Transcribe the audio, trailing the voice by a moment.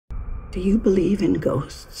Do you believe in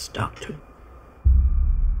ghosts, Doctor?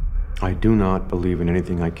 I do not believe in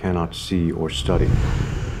anything I cannot see or study.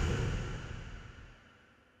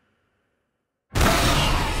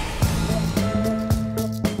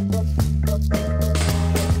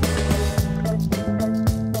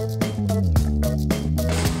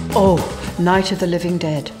 Oh, Night of the Living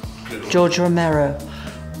Dead. George Romero.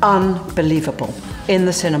 Unbelievable. In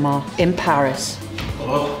the cinema, in Paris.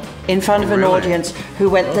 In front of an audience who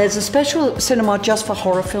went... There's a special cinema just for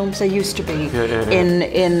horror films. There used to be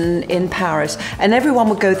in Paris. And everyone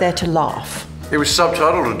would go there to laugh. It was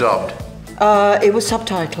subtitled or dubbed? It was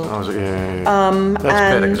subtitled. I was like, That's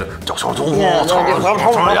better.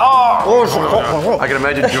 I can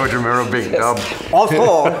imagine George Romero being dubbed.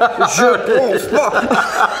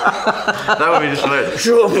 That would be just lit.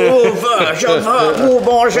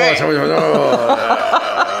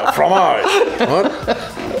 Fromage. What?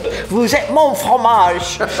 Vous êtes mon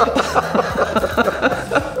fromage.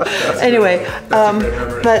 Anyway,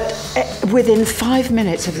 but within 5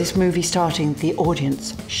 minutes of this movie starting, the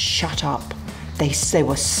audience shut up. They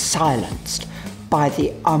were silenced by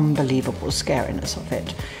the unbelievable scariness of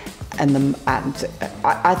it. And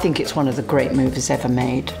I think it's one of the great movies ever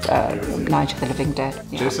made, Night of the Living Dead.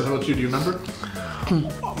 Yeah. Jason, how about you? Do you remember?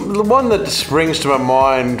 The one that springs to my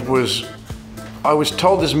mind was, I was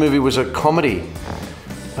told this movie was a comedy.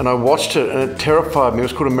 And I watched it, and it terrified me. It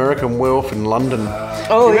was called American Werewolf in London.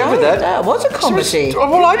 Oh, you remember that? That was a comedy.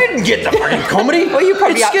 Well, I didn't get the fucking comedy. Well, you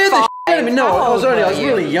probably it scared the shit out of me. No, I was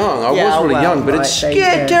really young. I was really young, but it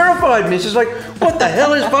terrified me. It's just like, what the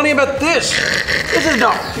hell is funny about this? This is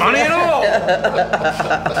not funny at all.